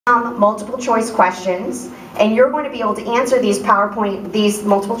multiple choice questions, and you're going to be able to answer these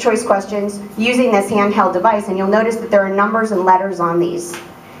multiple choice questions using this handheld device, and you'll notice that there are numbers and letters on these.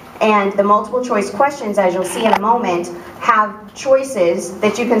 And the multiple choice questions, as you'll see in a moment, have choices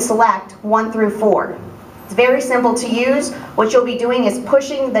that you can select 1 through 4. It's very simple to use. What you'll be doing is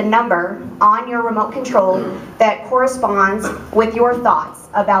pushing the number on your remote control that corresponds with your thoughts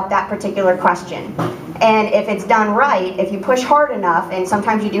about that particular question. And if it's done right, if you push hard enough, and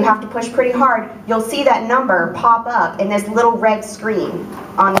sometimes you do have to push pretty hard, you'll see that number pop up in this little red screen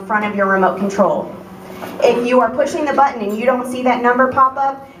on the front of your remote control. If you are pushing the button and you don't see that number pop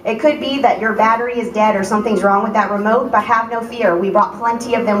up, it could be that your battery is dead or something's wrong with that remote, but have no fear. We brought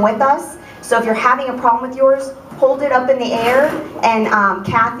plenty of them with us. So if you're having a problem with yours, hold it up in the air, and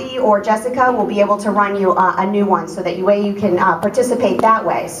Kathy or Jessica will be able to run you a new one so that you can participate that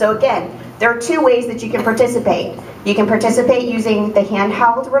way. So again, there are 2 ways that you can participate. You can participate using the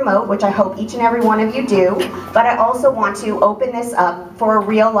handheld remote, which I hope each and every one of you do, but I also want to open this up for a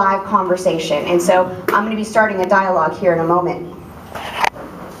real live conversation. And so I'm going to be starting a dialogue here in a moment.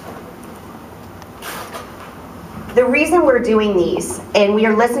 The reason we're doing these and we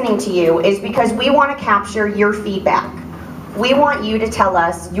are listening to you is because we want to capture your feedback. We want you to tell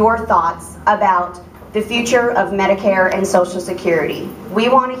us your thoughts about the future of Medicare and Social Security. We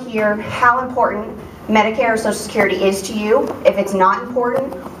want to hear how important Medicare or Social Security is to you. If it's not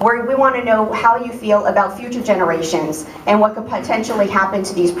important, we want to know how you feel about future generations and what could potentially happen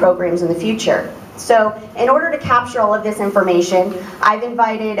to these programs in the future. So in order to capture all of this information, I've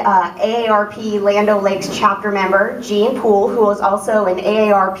invited AARP Land O'Lakes chapter member, Gene Poole, who is also an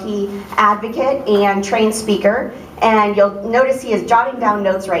AARP advocate and trained speaker. And you'll notice he is jotting down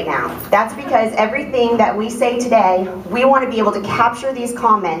notes right now. That's because everything that we say today, we want to be able to capture these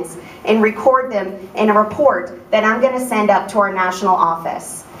comments and record them in a report that I'm going to send up to our national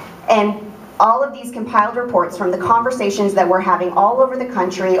office. And all of these compiled reports from the conversations that we're having all over the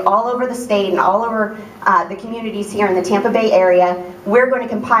country, all over the state, and all over the communities here in the Tampa Bay area, we're going to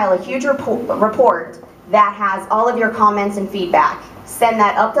compile a huge report that has all of your comments and feedback. Send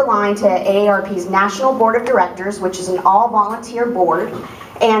that up the line to AARP's National Board of Directors, which is an all-volunteer board,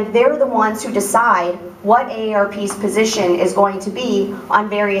 and they're the ones who decide what AARP's position is going to be on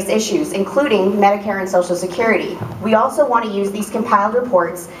various issues, including Medicare and Social Security. We also want to use these compiled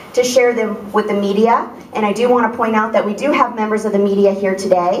reports to share them with the media, and I do want to point out that we do have members of the media here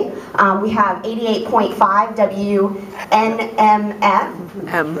today. We have 88.5 WMNF.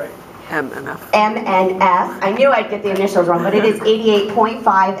 MNF. I knew I'd get the initials wrong, but it is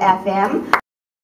 88.5 FM.